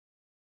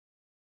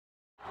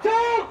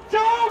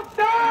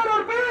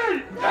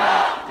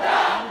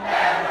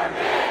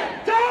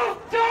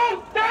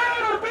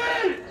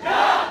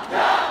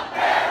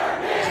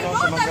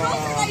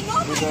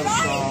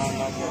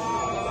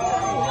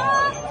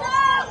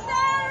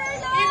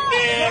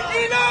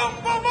Sinong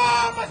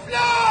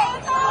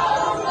pumapaslang?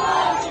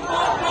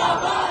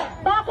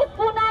 Bakit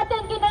po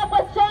natin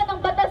kinakwestiyon ang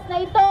batas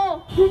na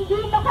ito?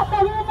 Hindi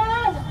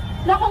makatahunan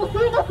na kung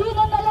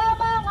sino-sino na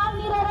lamang ang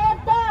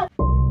nirerenta.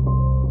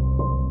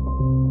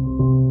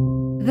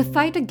 The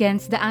fight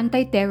against the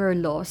anti-terror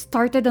law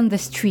started on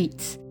the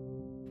streets,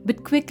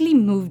 but quickly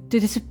moved to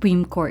the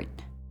Supreme Court.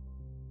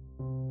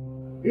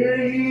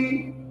 Hear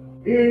ye,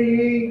 hear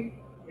ye,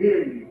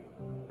 hear ye.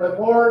 The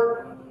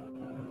court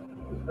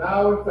is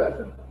now in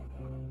session.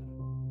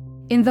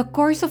 In the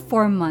course of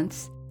 4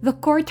 months, the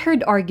court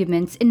heard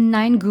arguments in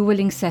 9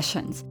 grueling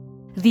sessions.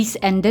 These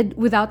ended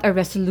without a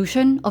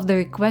resolution of the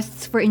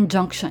requests for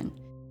injunction.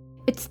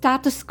 It's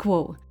status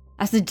quo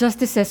as the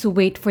justices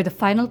wait for the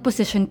final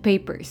position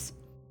papers.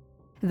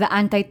 The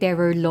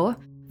anti-terror law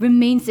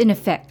remains in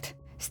effect,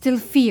 still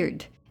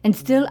feared, and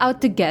still out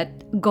to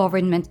get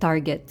government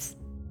targets.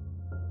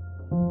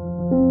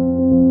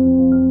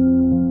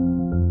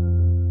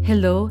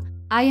 Hello,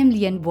 I am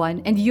Lian Buan,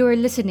 and you are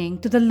listening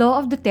to the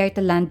Law of Duterte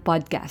Land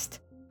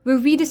podcast,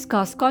 where we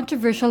discuss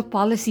controversial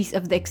policies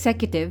of the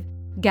executive,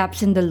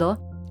 gaps in the law,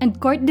 and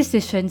court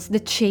decisions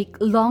that shake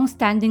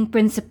long-standing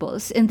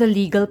principles in the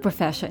legal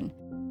profession.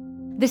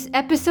 This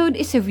episode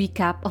is a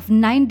recap of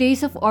 9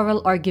 days of oral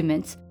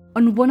arguments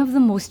on one of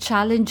the most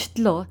challenged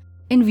law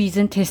in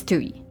recent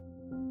history.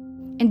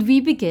 And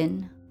we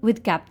begin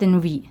with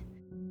Captain Rhee.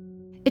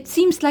 It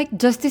seems like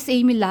Justice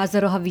Amy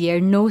Lazaro Javier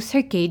knows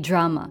her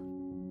K-drama,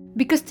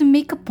 because to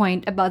make a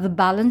point about the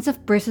balance of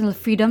personal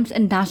freedoms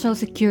and national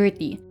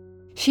security,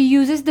 she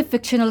uses the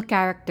fictional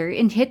character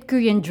in hit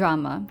Korean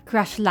drama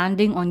Crash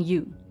Landing on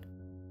You.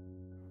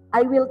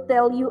 I will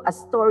tell you a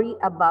story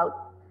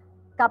about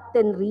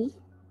Captain Rhee.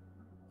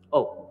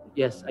 Oh,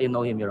 yes, I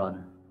know him, Your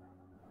Honor.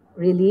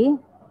 Really?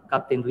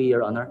 Captain Rhee,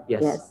 Your Honor.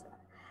 Yes.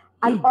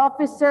 An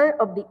officer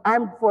of the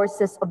Armed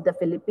Forces of the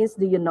Philippines.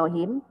 Do you know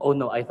him? Oh,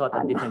 no, I thought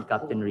a different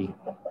Captain Rhee,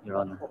 Your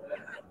Honor.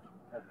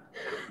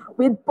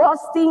 With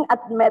posting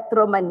at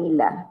Metro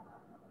Manila.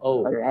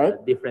 Oh, all right.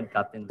 Different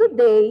Captain Rhee.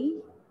 Today,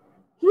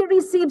 he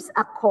receives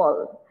a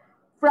call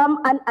from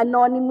an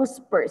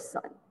anonymous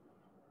person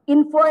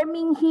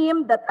informing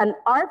him that an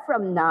hour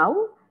from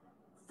now,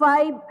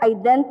 5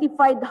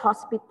 identified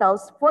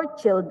hospitals for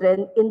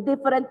children in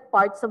different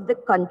parts of the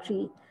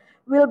country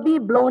will be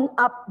blown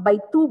up by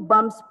 2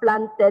 bombs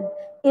planted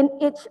in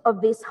each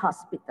of these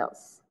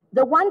hospitals.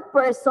 The one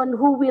person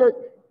who will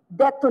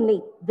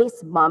detonate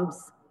these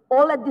bombs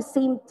all at the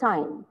same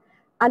time,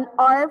 an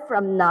hour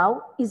from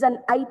now, is an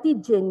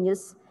IT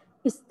genius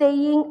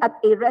staying at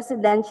a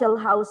residential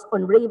house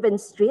on Raven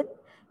Street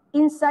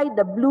inside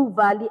the Blue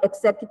Valley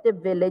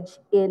Executive Village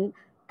in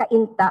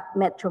Cainta,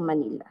 Metro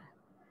Manila.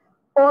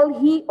 All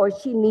he or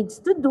she needs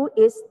to do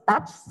is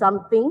touch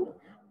something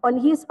on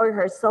his or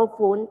her cell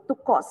phone to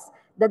cause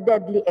the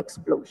deadly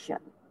explosion.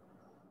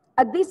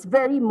 At this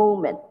very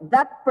moment,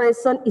 that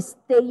person is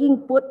staying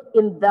put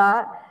in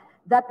that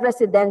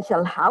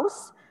residential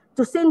house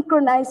to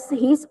synchronize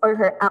his or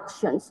her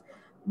actions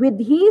with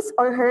his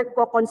or her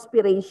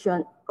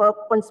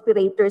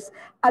co-conspirators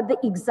at the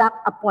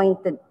exact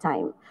appointed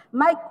time.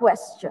 My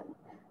question,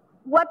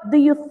 what do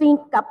you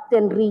think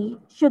Captain Rhee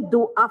should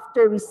do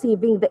after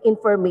receiving the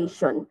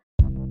information?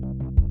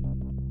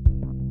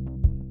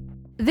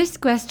 This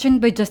question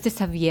by Justice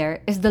Javier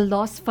is the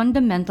law's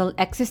fundamental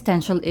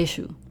existential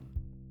issue.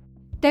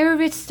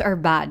 Terrorists are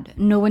bad,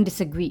 no one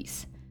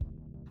disagrees.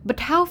 But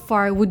how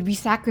far would we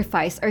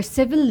sacrifice our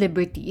civil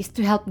liberties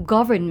to help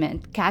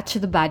government catch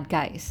the bad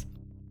guys?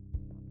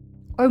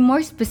 Or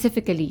more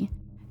specifically,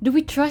 do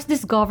we trust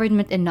this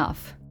government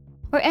enough,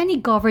 or any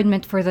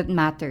government for that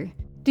matter,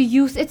 to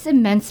use its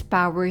immense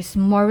powers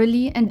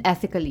morally and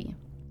ethically?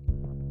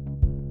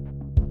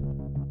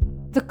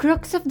 The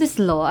crux of this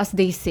law, as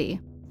they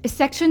say, is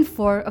Section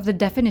 4 of the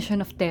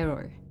definition of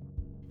terror.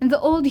 In the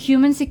old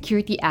Human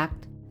Security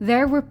Act,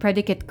 there were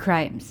predicate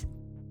crimes.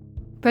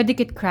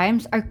 Predicate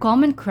crimes are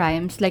common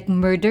crimes like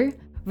murder,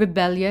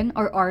 rebellion,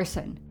 or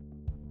arson.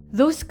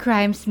 Those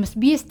crimes must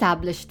be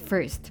established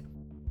first.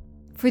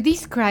 For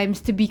these crimes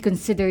to be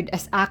considered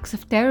as acts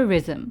of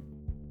terrorism,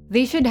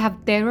 they should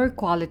have terror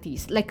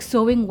qualities like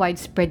sowing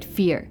widespread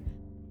fear.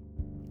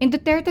 In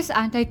Duterte's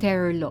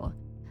anti-terror law,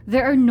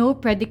 there are no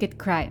predicate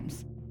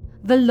crimes.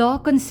 The law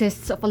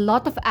consists of a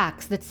lot of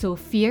acts that sow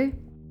fear,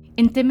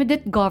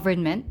 intimidate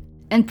government,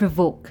 and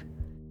provoke.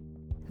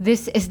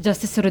 This is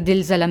Justice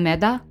Rodil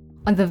Zalameda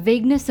on the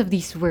vagueness of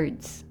these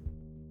words.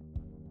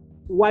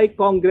 Why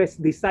Congress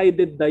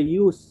decided the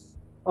use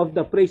of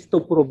the phrase to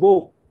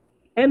provoke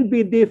and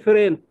be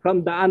different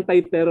from the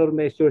anti-terror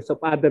measures of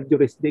other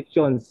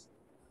jurisdictions,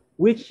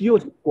 which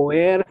use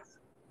coerce,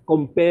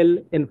 compel,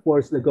 and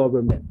force the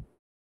government.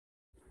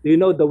 Do you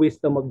know the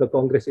wisdom of the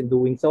Congress in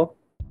doing so?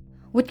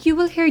 What you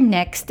will hear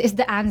next is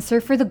the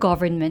answer for the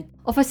government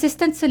of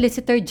Assistant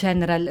Solicitor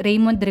General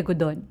Raymond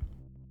Regodon.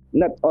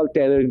 Not all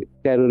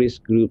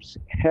terrorist groups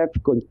have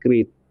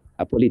concrete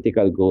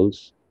political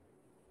goals.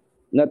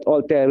 Not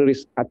all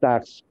terrorist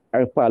attacks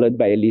are followed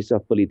by a list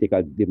of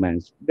political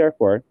demands.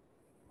 Therefore,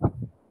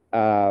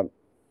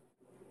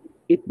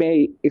 it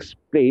may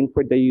explain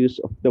for the use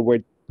of the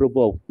word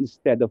provoke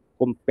instead of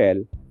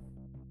compel.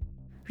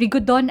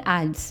 Rigodon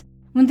adds,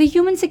 when the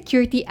Human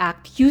Security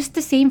Act used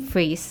the same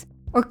phrase,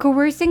 or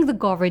coercing the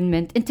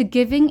government into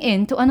giving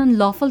in to an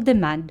unlawful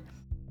demand,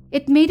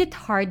 it made it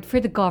hard for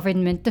the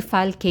government to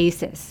file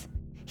cases.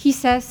 He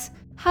says,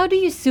 how do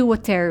you sue a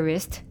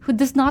terrorist who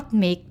does not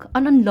make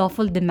an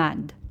unlawful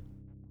demand?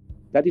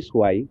 That is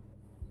why,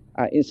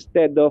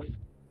 instead of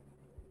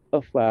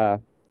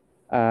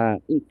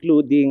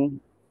including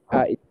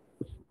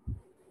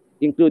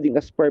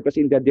as purpose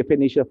in the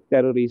definition of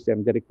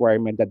terrorism the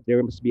requirement that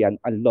there must be an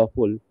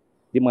unlawful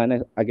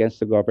demand against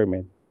the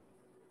government,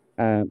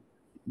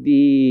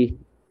 the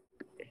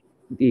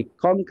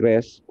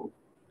Congress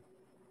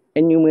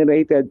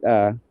enumerated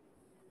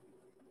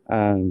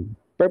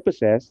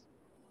purposes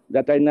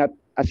that are not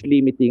as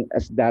limiting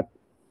as that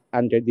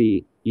under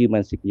the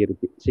Human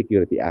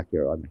Security Act,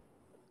 Your Honor.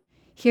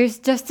 Here's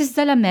Justice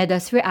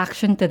Zalameda's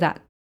reaction to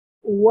that.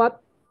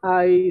 What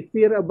I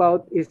fear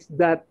about is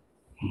that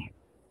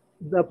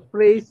the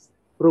phrase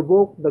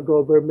provoke the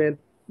government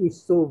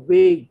is so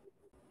vague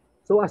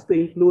so as to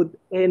include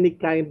any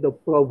kind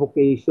of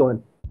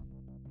provocation.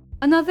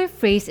 Another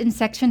phrase in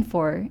Section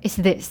 4 is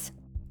this: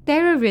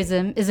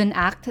 terrorism is an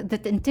act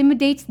that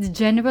intimidates the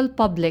general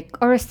public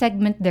or a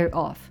segment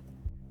thereof.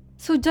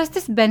 So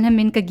Justice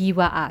Benjamin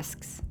Kagiwa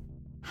asks,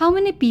 how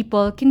many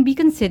people can be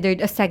considered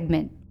a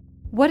segment?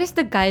 What is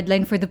the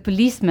guideline for the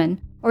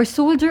policeman or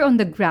soldier on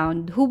the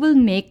ground who will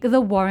make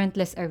the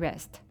warrantless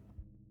arrest?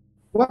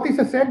 What is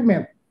a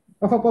segment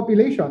of a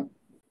population?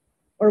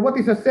 Or what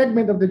is a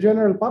segment of the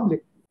general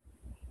public?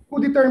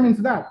 Who determines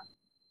that?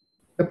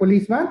 The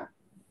policeman?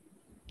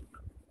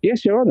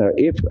 Yes, Your Honor.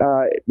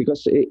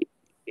 Because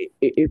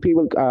if he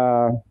will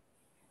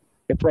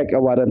effect a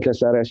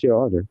warrantless arrest,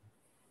 Your Honor.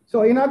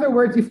 So in other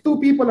words, if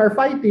two people are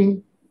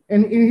fighting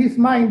and in his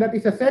mind that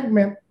is a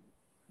segment,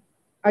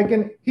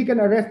 he can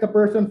arrest the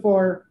person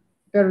for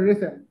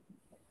terrorism.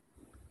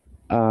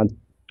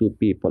 Two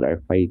people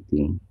are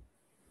fighting.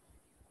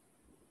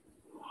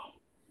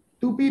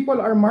 Two people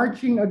are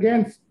marching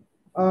against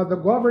the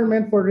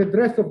government for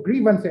redress of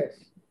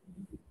grievances.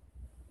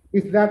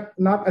 Is that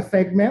not a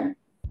segment?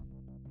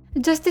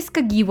 Justice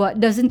Kagiwa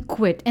doesn't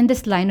quit in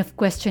this line of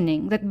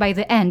questioning that by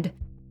the end,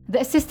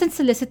 the Assistant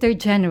Solicitor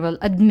General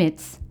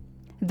admits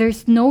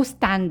there's no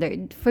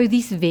standard for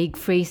these vague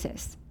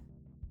phrases.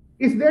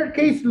 Is there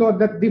case law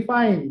that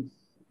defines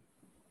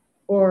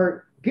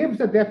or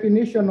gives a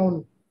definition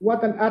on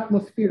what an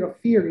atmosphere of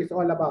fear is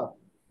all about?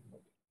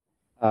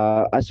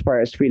 As far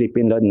as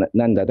Philippine law,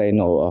 none that I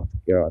know of,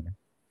 Your Honor.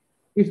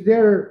 Is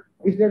there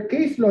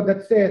case law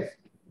that says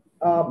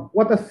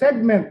what a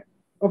segment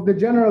of the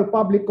general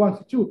public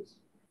constitutes?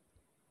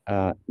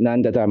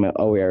 None that I'm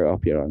aware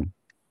of, Your Honor.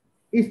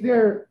 Is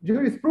there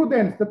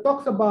jurisprudence that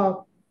talks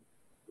about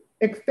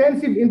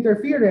extensive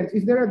interference?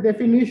 Is there a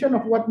definition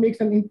of what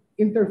makes an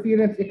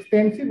interference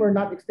extensive or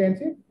not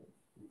extensive?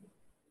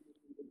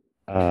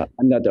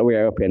 I'm not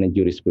aware of any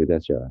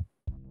jurisprudence, Your Honor.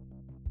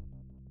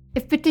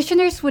 If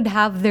petitioners would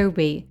have their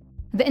way,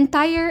 the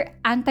entire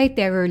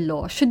anti-terror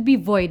law should be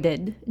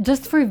voided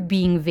just for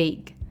being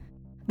vague.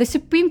 The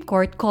Supreme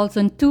Court calls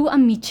on two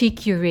amici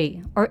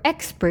curiae, or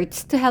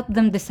experts, to help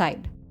them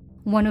decide.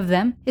 One of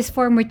them is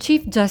former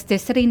Chief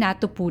Justice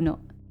Renato Puno.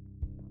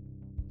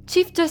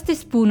 Chief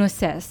Justice Puno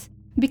says,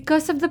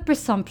 because of the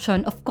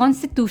presumption of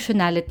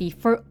constitutionality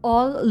for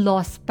all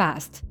laws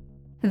passed,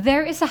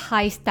 there is a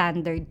high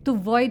standard to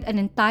void an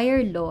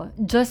entire law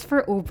just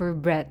for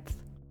overbreadth.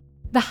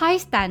 The high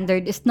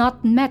standard is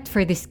not met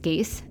for this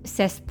case,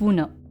 says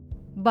Puno.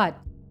 But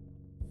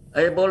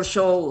I have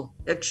also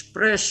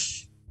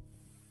expressed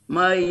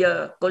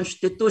my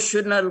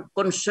constitutional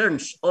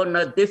concerns on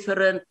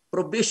different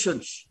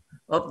provisions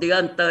of the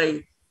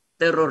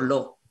anti-terror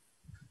law,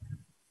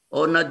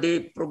 on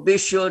the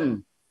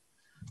provision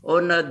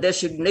on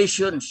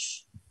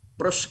designations,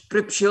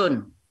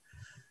 proscription,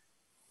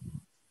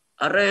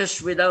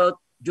 arrest without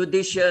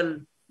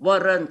judicial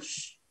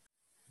warrants,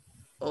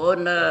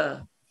 on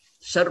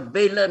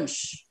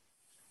surveillance,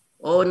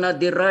 on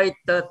the right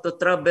to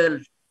travel,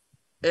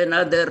 and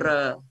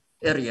other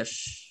areas.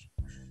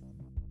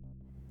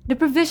 the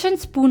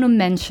provisions Puno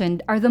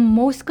mentioned are the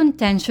most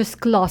contentious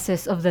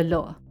clauses of the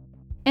law,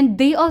 and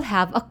they all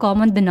have a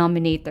common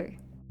denominator.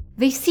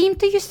 They seem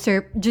to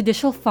usurp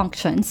judicial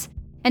functions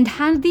and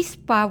hand these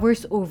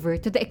powers over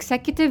to the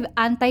Executive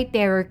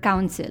Anti-Terror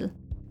Council,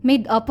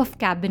 made up of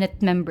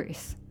cabinet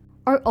members,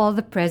 or all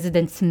the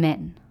president's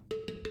men.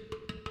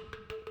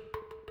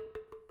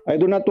 I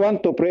do not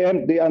want to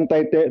preempt the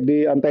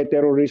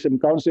Anti-Terrorism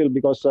Council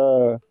because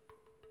I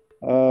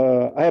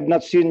have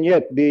not seen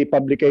yet the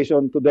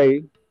publication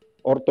today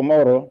or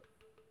tomorrow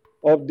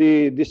of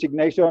the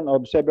designation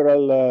of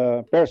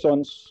several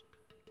persons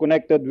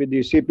connected with the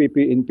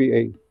CPP in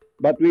PA.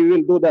 But we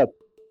will do that.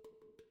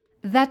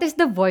 That is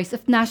the voice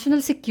of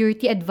National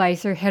Security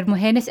Advisor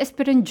Hermogenes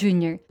Esperon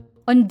Jr.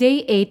 on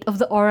day 8 of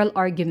the oral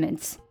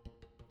arguments,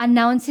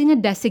 announcing a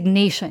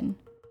designation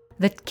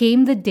that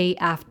came the day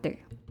after.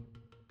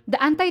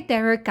 The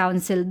Anti-Terror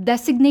Council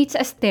designates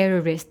as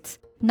terrorists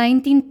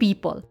 19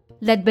 people,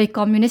 led by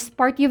Communist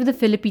Party of the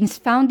Philippines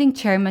founding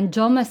chairman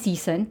Joma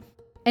Sison,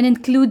 and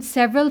includes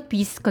several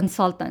peace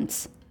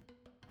consultants.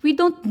 We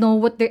don't know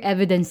what their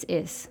evidence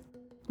is.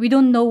 We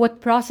don't know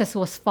what process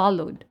was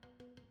followed.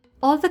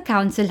 All the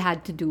council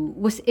had to do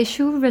was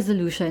issue a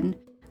resolution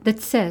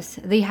that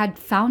says they had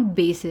found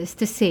basis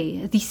to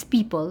say these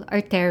people are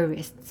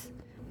terrorists,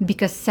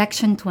 because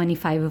Section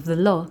 25 of the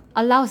law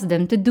allows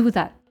them to do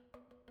that.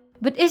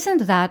 But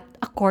isn't that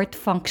a court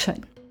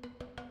function?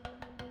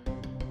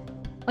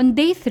 On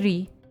day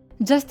 3,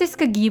 Justice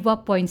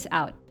Kagiwa points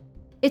out,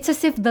 it's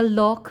as if the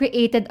law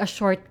created a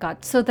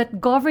shortcut so that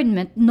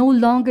government no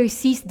longer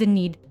sees the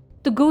need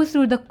to go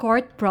through the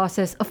court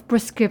process of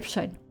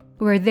prescription,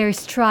 where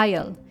there's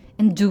trial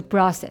and due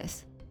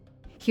process.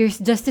 Here's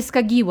Justice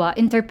Kagiwa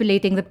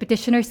interpolating the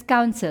Petitioner's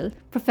Counsel,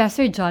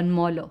 Professor John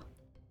Molo.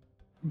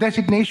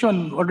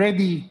 Designation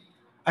already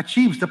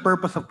achieves the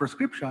purpose of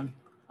prescription.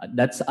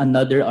 That's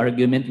another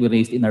argument we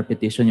raised in our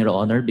petition, Your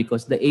Honor,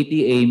 because the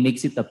ATA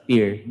makes it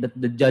appear that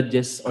the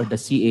judges or the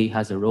CA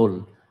has a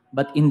role.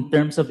 But in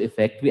terms of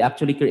effect, we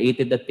actually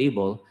created the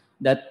table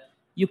that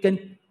you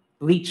can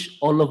reach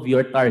all of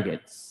your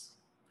targets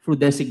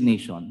through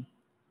designation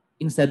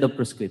instead of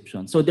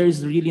prescription. So there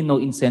is really no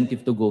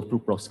incentive to go through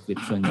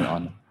prescription, Your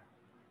Honor.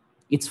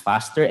 It's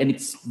faster and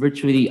it's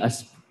virtually,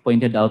 as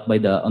pointed out by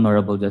the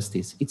Honorable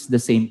Justice, it's the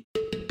same.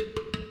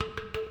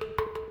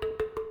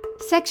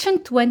 Section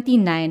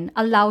 29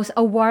 allows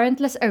a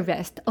warrantless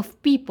arrest of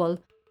people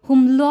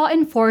whom law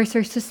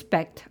enforcers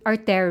suspect are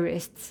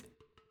terrorists.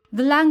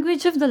 The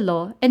language of the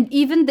law and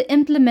even the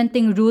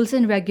implementing rules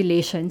and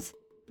regulations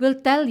will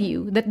tell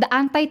you that the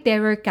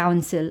Anti-Terror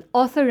Council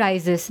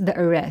authorizes the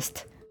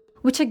arrest,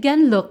 which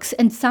again looks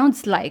and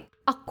sounds like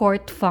a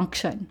court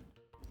function.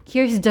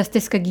 Here's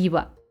Justice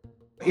Kagiwa.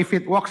 If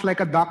it walks like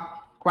a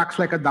duck, quacks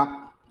like a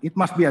duck, it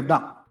must be a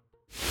duck.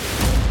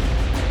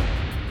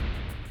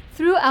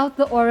 Throughout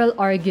the oral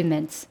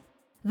arguments,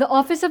 the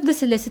Office of the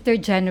Solicitor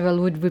General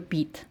would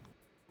repeat,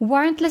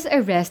 warrantless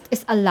arrest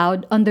is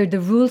allowed under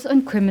the rules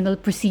on criminal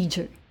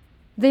procedure.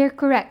 They are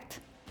correct.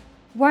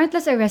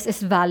 Warrantless arrest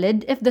is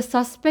valid if the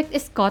suspect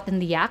is caught in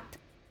the act,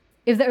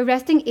 if the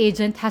arresting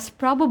agent has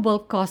probable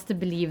cause to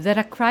believe that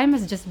a crime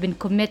has just been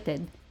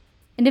committed,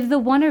 and if the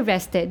one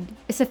arrested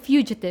is a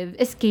fugitive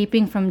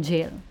escaping from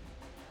jail.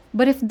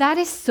 But if that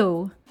is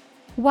so,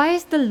 why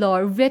is the law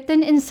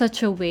written in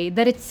such a way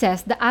that it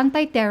says the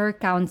Anti-Terror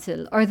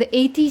Council or the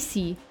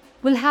ATC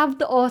will have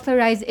to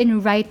authorize in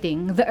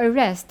writing the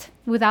arrest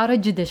without a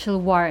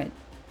judicial warrant?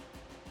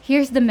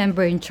 Here's the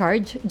member in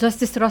charge,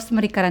 Justice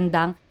Rosemary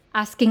Carandang,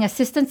 asking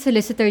Assistant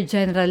Solicitor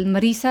General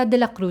Marisa de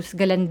la Cruz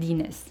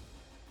Galandines.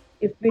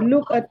 If we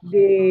look at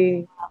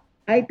the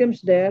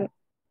items there,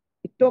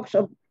 it talks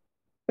of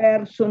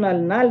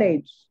personal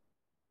knowledge.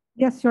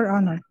 Yes, Your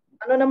Honor.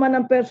 Ano naman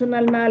ang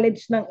personal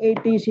knowledge ng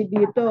ATC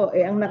dito?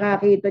 Ang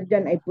nakakita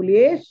dyan ay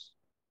police,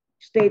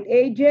 state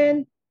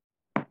agent,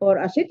 or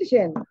a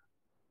citizen.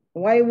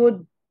 Why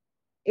would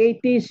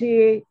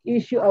ATC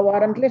issue a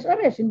warrantless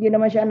arrest? Hindi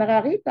naman siya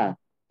nakakita.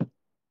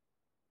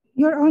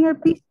 Your Honor,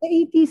 please,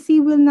 the ATC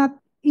will not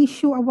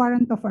issue a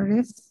warrant of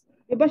arrest.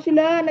 Diba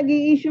sila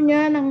nag-i-issue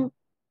niya ng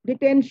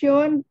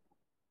detention?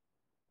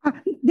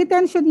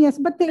 Detention, yes,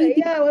 but the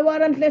ATC... Yeah,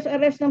 warrantless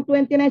arrest ng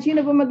 29.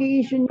 Sino ba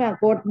mag-i-issue niya?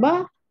 Court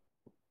ba?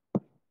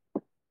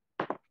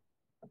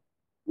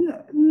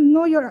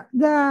 No,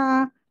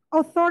 the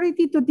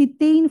authority to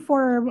detain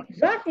for...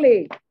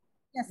 Exactly.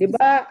 Yes,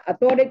 diba?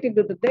 Authority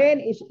to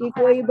detain is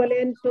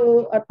equivalent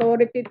to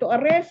authority to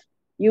arrest.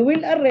 You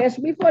will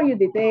arrest before you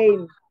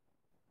detain.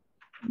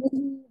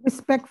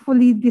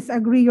 Respectfully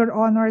disagree, Your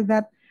Honor,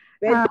 that...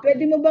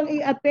 Pwede mo bang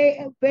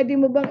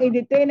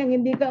i-detain ang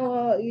hindi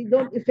ka, you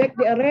don't effect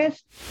the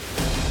arrest?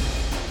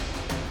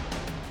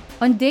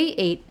 On day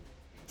 8,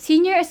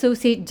 Senior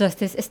Associate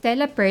Justice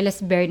Estela Perlas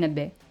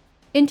Bernabe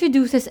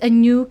introduces a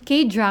new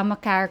K-drama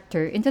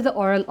character into the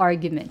oral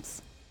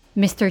arguments,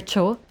 Mr.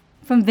 Cho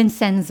from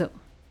Vincenzo.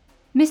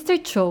 Mr.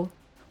 Cho,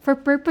 for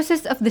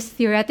purposes of this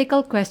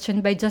theoretical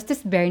question by Justice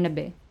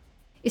Bernabe,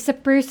 is a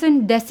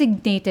person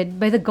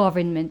designated by the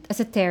government as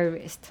a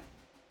terrorist.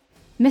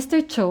 Mr.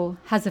 Cho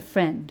has a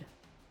friend.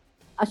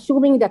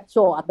 Assuming that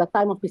Cho, at the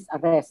time of his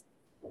arrest,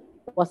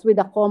 was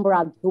with a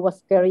comrade who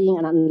was carrying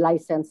an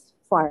unlicensed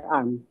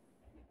firearm.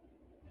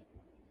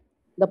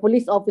 The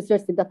police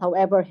officers did not,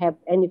 however, have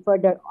any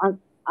further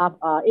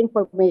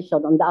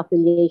information on the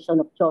affiliation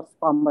of Cho's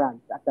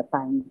comrades at the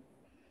time.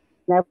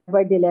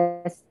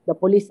 Nevertheless, the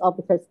police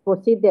officers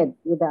proceeded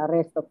with the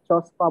arrest of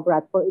Cho's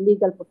comrade for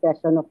illegal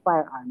possession of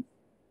firearms.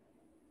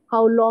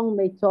 How long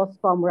may Cho's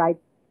comrade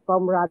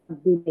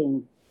be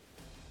named?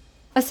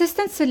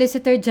 Assistant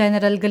Solicitor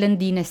General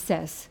Galandines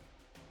says,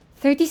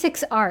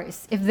 36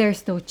 hours if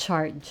there's no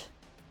charge.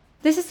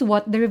 This is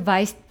what the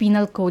revised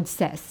penal code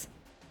says.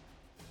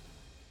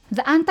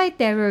 The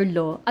anti-terror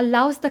law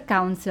allows the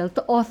council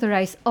to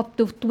authorize up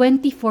to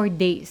 24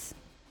 days.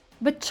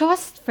 But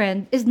Cho's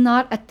friend is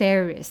not a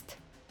terrorist.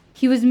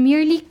 He was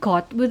merely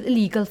caught with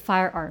illegal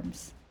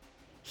firearms.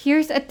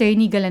 Here's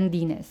Attorney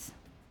Galandinas.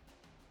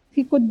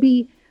 He could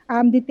be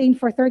detained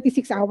for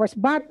 36 hours.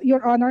 But,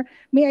 Your Honor,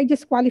 may I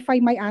just qualify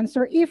my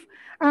answer? If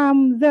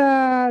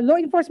the law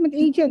enforcement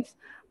agents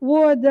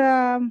would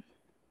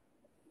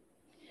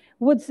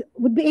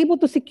be able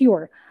to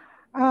secure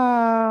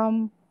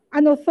an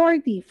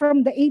authority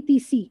from the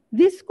ATC,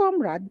 this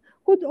comrade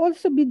could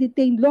also be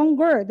detained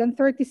longer than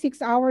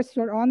 36 hours,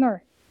 Your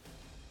Honor.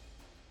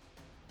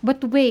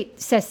 But wait,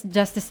 says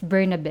Justice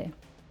Bernabe,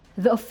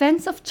 the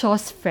offense of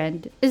Cho's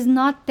friend is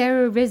not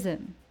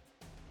terrorism.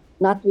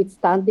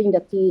 Notwithstanding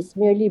that he is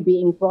merely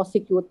being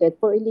prosecuted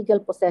for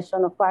illegal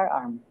possession of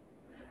firearm.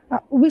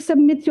 We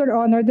submit, Your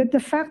Honor, that the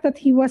fact that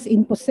he was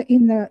in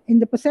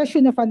the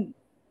possession of an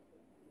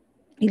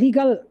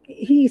illegal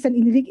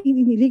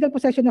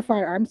possession of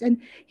firearms, and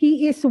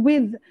he is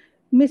with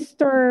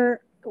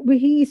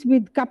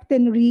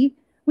Captain Rhee,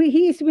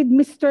 he is with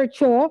Mr.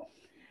 Cho,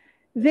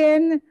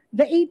 then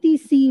the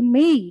ATC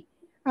may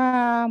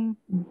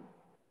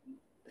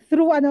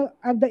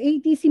the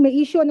ATC may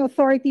issue an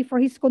authority for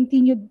his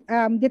continued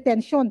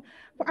detention.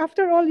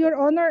 After all, Your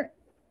Honor,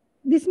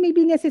 this may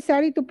be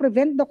necessary to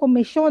prevent the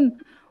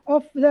commission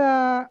of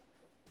the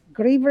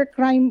graver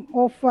crime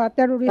of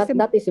terrorism.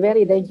 That is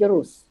very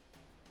dangerous.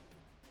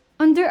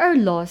 Under our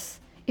laws,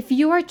 if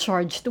you are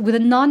charged with a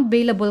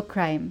non-bailable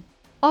crime,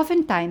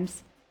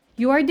 oftentimes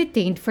you are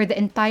detained for the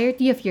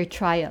entirety of your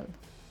trial,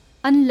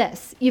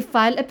 unless you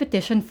file a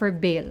petition for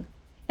bail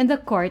and the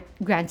court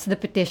grants the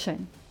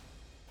petition.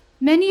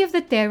 Many of the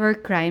terror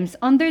crimes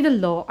under the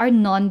law are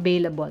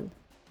non-bailable.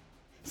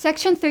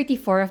 Section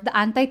 34 of the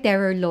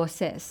Anti-Terror Law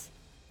says,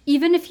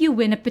 even if you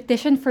win a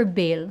petition for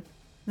bail,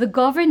 the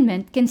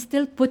government can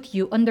still put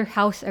you under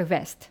house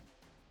arrest.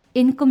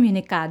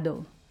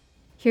 Incommunicado.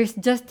 Here's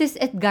Justice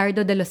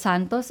Edgardo de los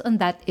Santos on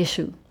that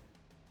issue.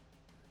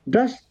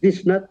 Does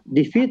this not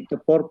defeat the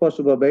purpose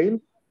of a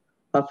bail?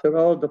 After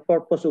all, the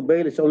purpose of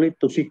bail is only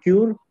to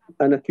secure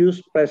an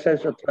accused's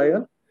presence at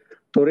trial.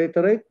 To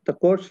reiterate the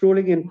court's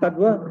ruling in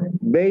Padua,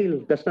 bail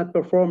does not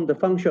perform the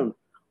function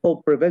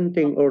of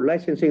preventing or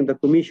licensing the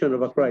commission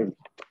of a crime.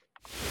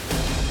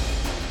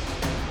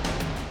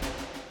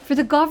 For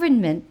the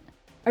government,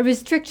 a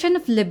restriction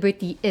of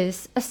liberty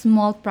is a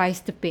small price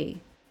to pay,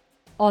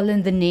 all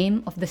in the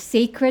name of the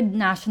sacred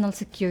national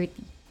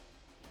security.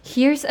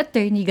 Here's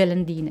Attorney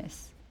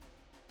Galandinas.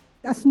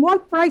 A small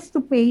price to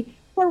pay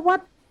for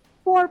what?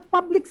 For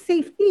public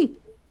safety.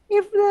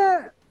 If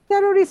the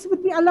terrorists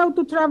would be allowed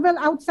to travel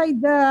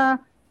outside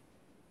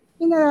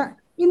in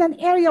an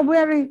area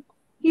where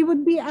he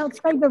would be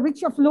outside the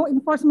reach of law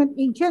enforcement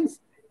agents,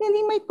 then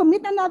he might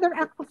commit another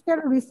act of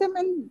terrorism,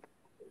 and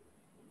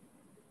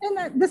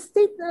the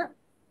state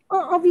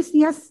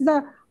obviously has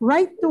the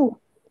right to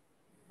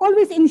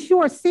always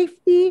ensure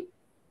safety,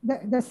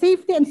 the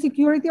safety and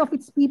security of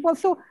its people.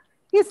 So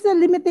his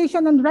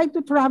limitation on right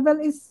to travel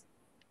is,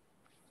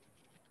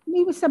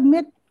 may we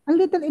submit, a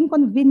little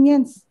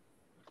inconvenience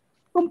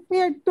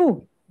compared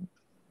to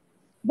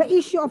the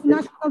issue of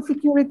national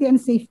security and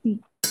safety.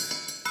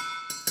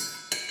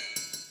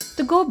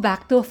 To go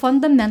back to a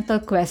fundamental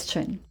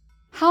question,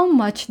 how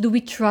much do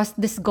we trust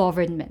this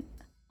government,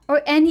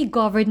 or any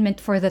government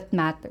for that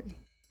matter,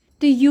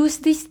 to use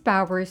these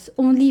powers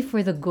only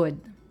for the good?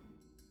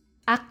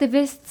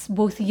 Activists,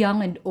 both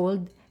young and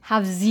old,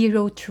 have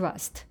zero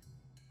trust.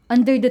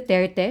 Under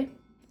Duterte,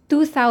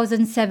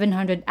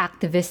 2,700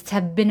 activists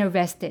have been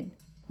arrested,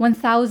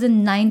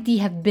 1,090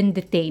 have been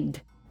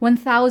detained,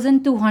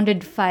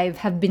 1,205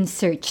 have been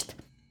searched,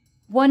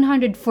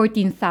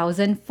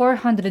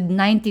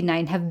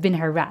 114,499 have been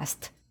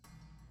harassed.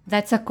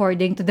 That's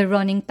according to the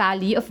running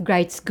tally of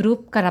Grites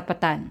Group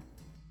Karapatan.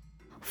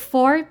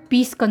 4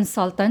 peace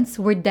consultants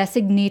were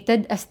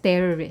designated as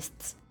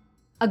terrorists.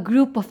 A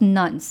group of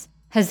nuns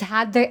has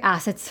had their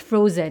assets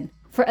frozen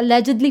for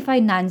allegedly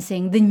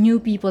financing the New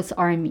People's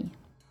Army.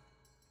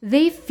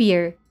 They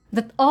fear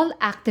that all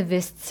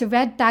activists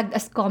red-tagged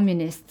as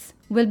communists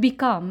will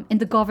become, in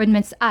the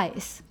government's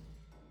eyes,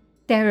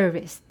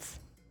 terrorists.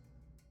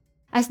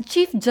 As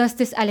Chief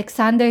Justice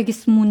Alexander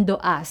Gismundo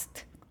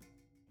asked,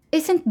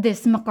 isn't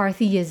this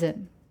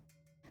McCarthyism?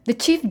 The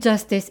Chief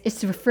Justice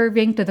is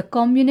referring to the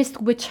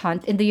communist witch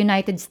hunt in the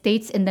United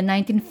States in the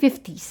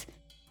 1950s,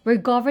 where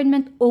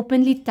government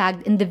openly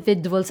tagged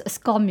individuals as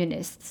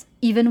communists,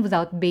 even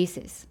without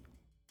basis.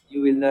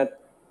 You will not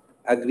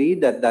agree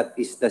that that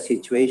is the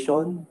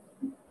situation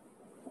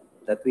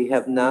that we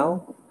have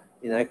now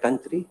in our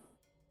country?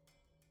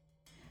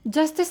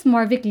 Justice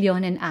Marvic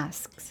Leonen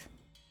asks,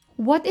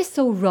 what is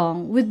so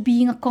wrong with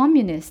being a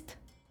communist?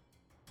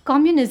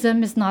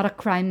 Communism is not a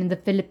crime in the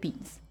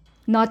Philippines,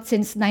 not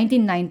since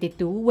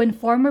 1992 when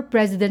former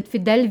President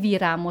Fidel V.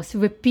 Ramos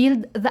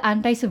repealed the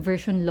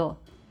anti-subversion law.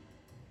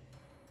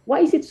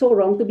 Why is it so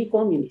wrong to be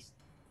communist?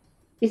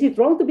 Is it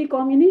wrong to be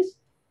communist?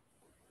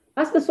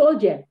 Ask the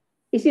soldier,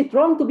 is it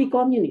wrong to be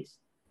communist?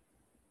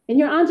 And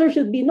your answer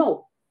should be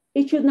no.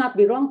 It should not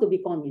be wrong to be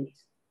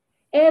communist.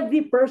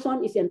 Every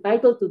person is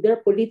entitled to their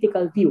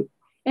political view.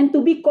 And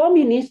to be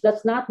communist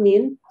does not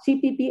mean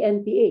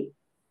CPP-NPA.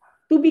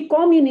 To be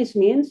communist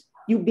means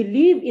You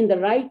believe in the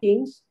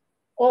writings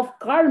of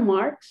Karl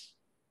Marx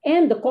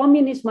and the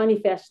Communist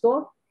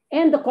Manifesto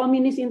and the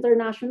Communist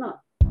International.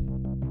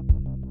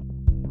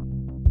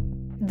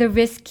 The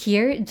risk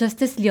here,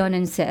 Justice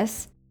Leonen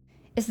says,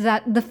 is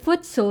that the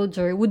foot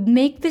soldier would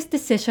make this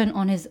decision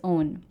on his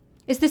own.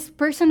 Is this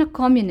person a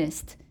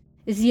communist?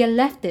 Is he a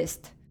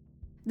leftist?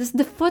 Does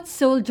the foot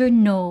soldier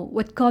know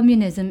what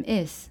communism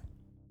is?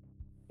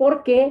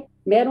 Porque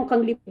meron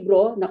kang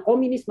libro na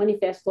Communist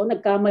Manifesto,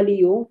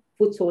 nagkamali yung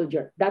foot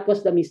soldier. That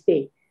was the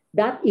mistake.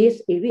 That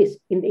is a risk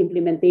in the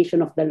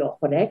implementation of the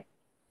law, correct?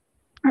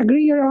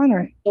 Agree, Your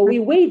Honor. So we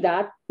weigh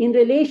that in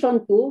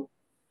relation to,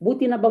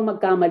 buti na bang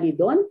magkamali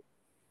doon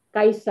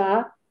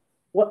kaysa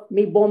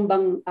may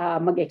bombang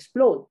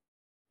mag-explode.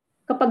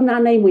 Kapag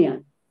nanay mo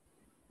yan,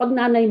 pag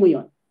nanay mo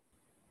yon,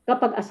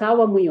 kapag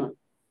asawa mo yon,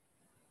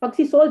 pag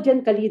si Soljan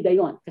Kalida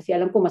yon, kasi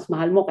alam ko mas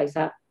mahal mo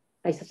kaysa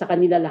sa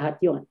kanila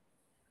lahat yon,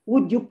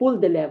 would you pull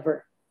the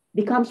lever?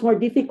 Becomes more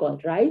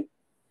difficult, right?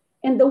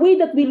 And the way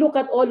that we look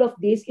at all of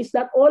this is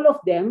that all of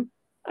them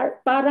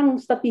are parang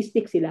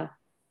statistics sila.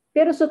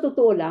 Pero sa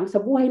totoo lang, sa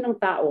buhay ng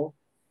tao,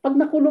 pag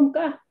nakulong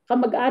ka,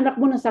 kamag-anak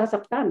mo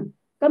nasasaktan.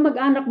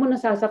 Kamag-anak mo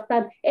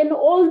nasasaktan. And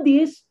all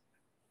this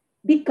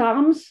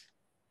becomes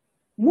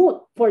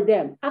moot for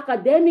them,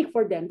 academic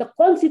for them. The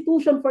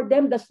Constitution for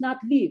them does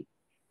not live.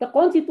 The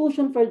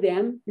Constitution for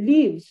them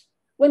lives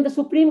when the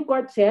Supreme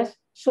Court says,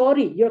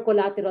 sorry, you're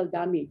collateral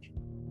damage.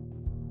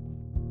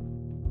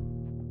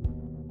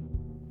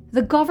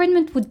 The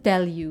government would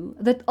tell you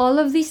that all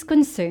of these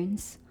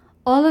concerns,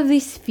 all of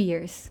these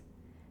fears,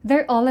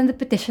 they're all in the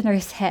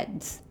petitioners'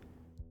 heads.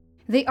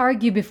 They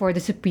argue before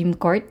the Supreme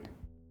Court.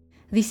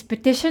 These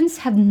petitions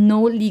have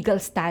no legal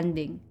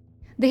standing.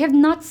 They have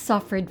not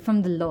suffered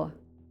from the law.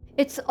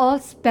 It's all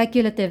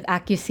speculative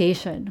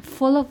accusation,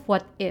 full of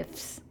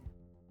what-ifs.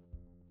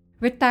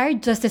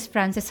 Retired Justice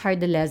Francis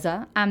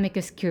Hardaleza,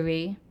 amicus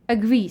curiae,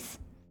 agrees.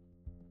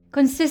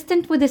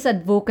 Consistent with his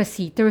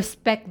advocacy to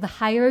respect the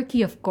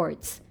hierarchy of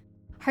courts,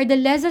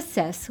 Hardaleza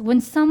says when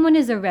someone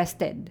is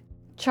arrested,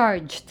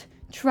 charged,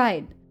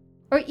 tried,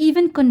 or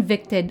even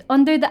convicted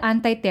under the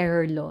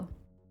anti-terror law,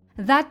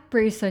 that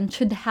person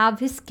should have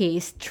his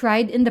case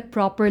tried in the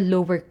proper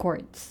lower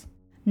courts,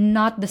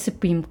 not the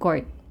Supreme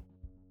Court.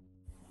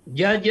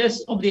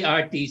 Judges of the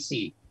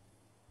RTC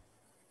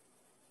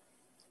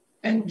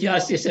and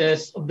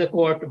justices of the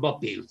Court of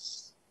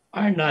Appeals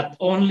are not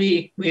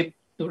only equipped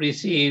to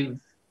receive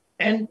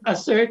and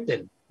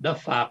ascertain the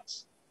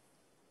facts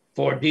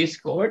for this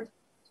court,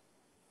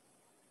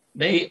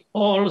 they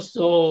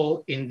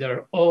also, in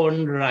their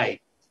own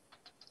right,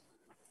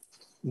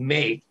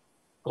 make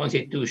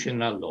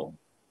constitutional law.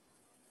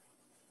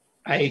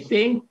 I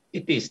think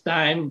it is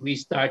time we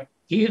start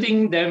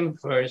hearing them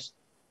first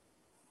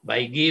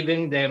by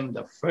giving them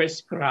the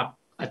first crack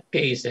at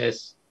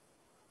cases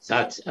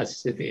such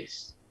as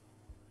this.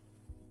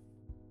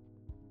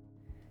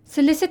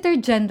 Solicitor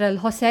General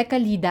Jose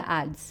Calida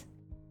adds,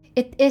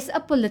 it is a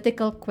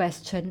political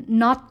question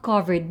not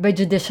covered by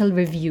judicial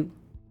review.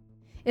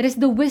 It is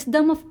the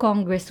wisdom of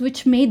Congress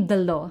which made the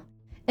law,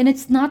 and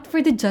it's not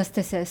for the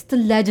justices to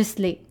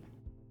legislate.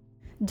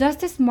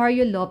 Justice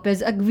Mario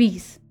Lopez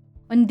agrees.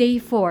 On day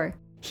 4,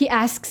 he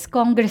asks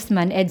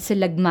Congressman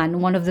Edsel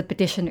Lagman, one of the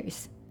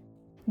petitioners,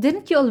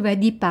 didn't you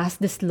already pass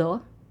this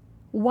law?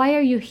 Why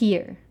are you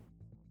here?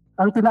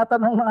 Ang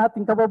tinatanong ng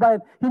ating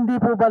kababayan, hindi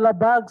po ba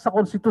labag sa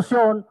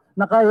konstitusyon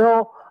na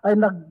kayo ay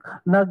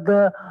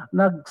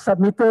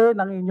nagsubmite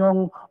ng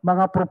inyong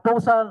mga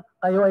proposal,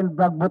 kayo ay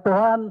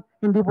nagbotohan,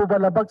 hindi po ba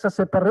labag sa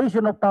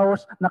separation of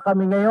powers na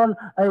kami ngayon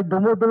ay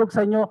dumudulog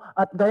sa inyo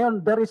at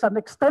ngayon there is an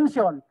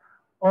extension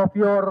of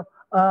your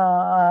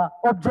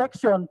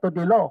objection to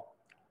the law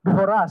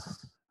before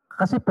us.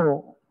 Kasi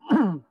po,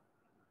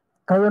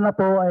 kayo na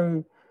po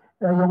ay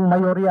yung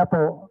mayorya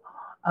po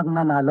ang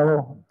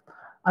nanalo.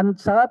 And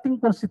sa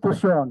ating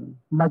konstitusyon,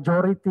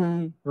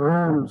 majority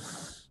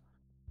rules.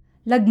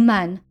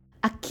 Lagman,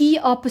 a key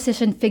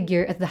opposition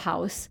figure at the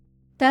House,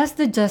 tells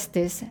the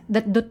justice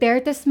that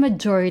Duterte's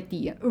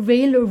majority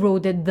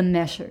railroaded the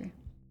measure.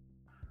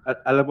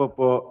 At alam mo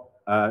po,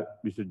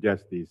 Mr.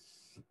 Justice,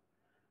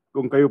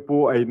 kung kayo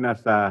po ay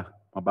nasa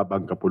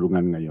mababang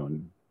kapulungan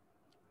ngayon,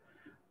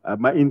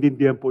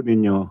 maintindihan po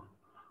ninyo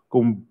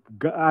kung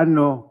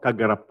gaano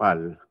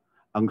kagarapal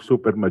ang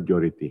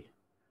supermajority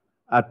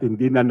at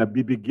hindi na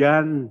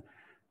nabibigyan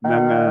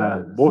ng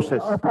boses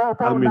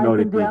ang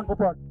minority.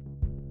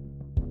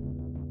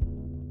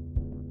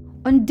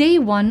 On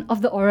day 1 of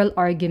the oral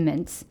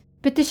arguments,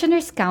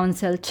 Petitioners'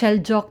 Counsel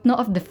Chel Jokno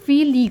of the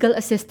Free Legal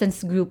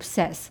Assistance Group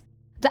says,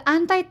 the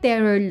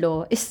anti-terror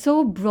law is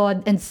so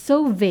broad and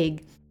so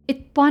vague,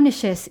 it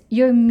punishes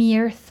your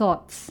mere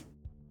thoughts.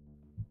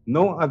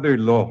 No other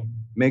law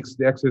makes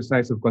the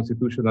exercise of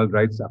constitutional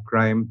rights a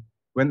crime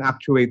when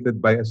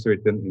actuated by a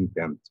certain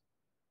intent.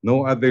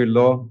 No other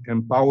law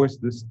empowers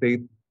the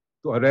state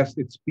to arrest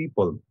its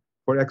people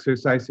for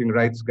exercising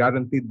rights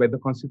guaranteed by the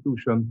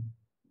Constitution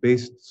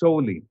based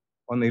solely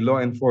on a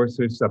law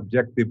enforcer's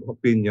subjective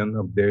opinion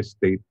of their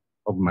state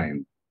of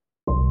mind.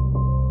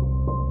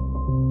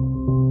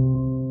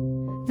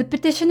 The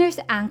petitioners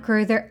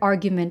anchor their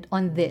argument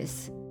on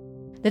this,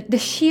 that the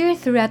sheer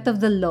threat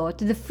of the law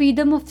to the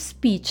freedom of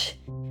speech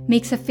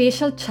makes a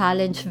facial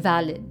challenge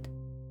valid,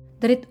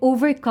 that it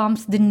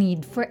overcomes the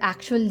need for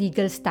actual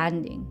legal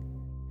standing.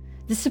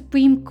 The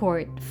Supreme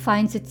Court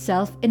finds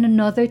itself in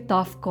another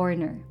tough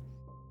corner.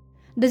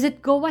 Does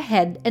it go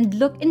ahead and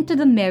look into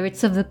the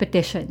merits of the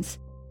petitions,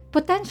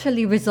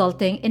 potentially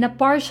resulting in a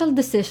partial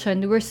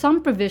decision where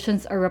some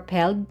provisions are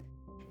upheld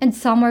and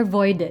some are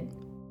voided?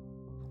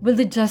 Will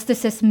the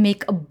justices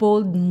make a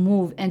bold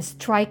move and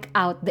strike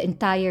out the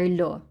entire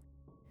law?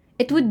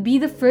 It would be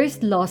the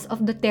first loss of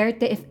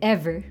Duterte if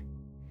ever,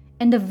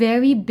 and a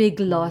very big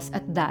loss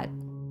at that.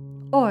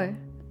 Or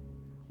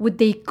would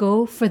they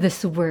go for the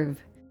swerve,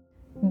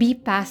 be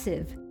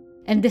passive,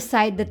 and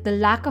decide that the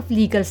lack of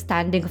legal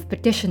standing of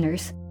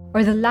petitioners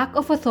or the lack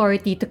of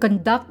authority to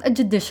conduct a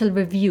judicial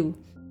review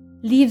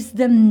leaves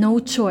them no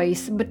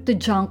choice but to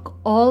junk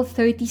all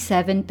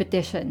 37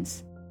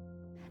 petitions?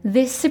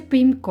 This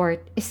Supreme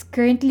Court is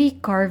currently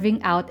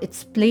carving out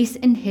its place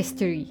in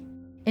history,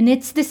 and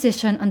its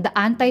decision on the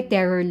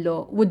anti-terror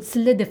law would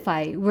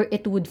solidify where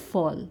it would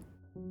fall,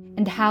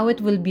 and how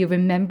it will be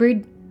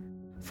remembered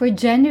for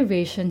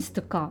generations to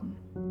come.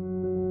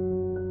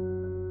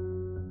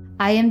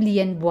 I am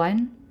Lian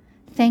Buan.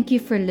 Thank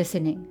you for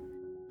listening.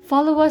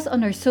 Follow us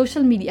on our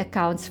social media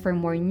accounts for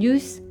more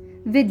news,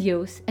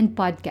 videos, and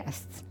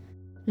podcasts.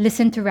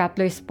 Listen to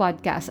Rappler's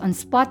podcast on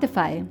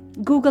Spotify,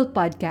 Google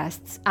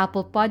Podcasts,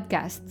 Apple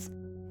Podcasts,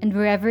 and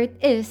wherever it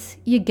is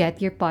you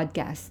get your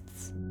podcasts.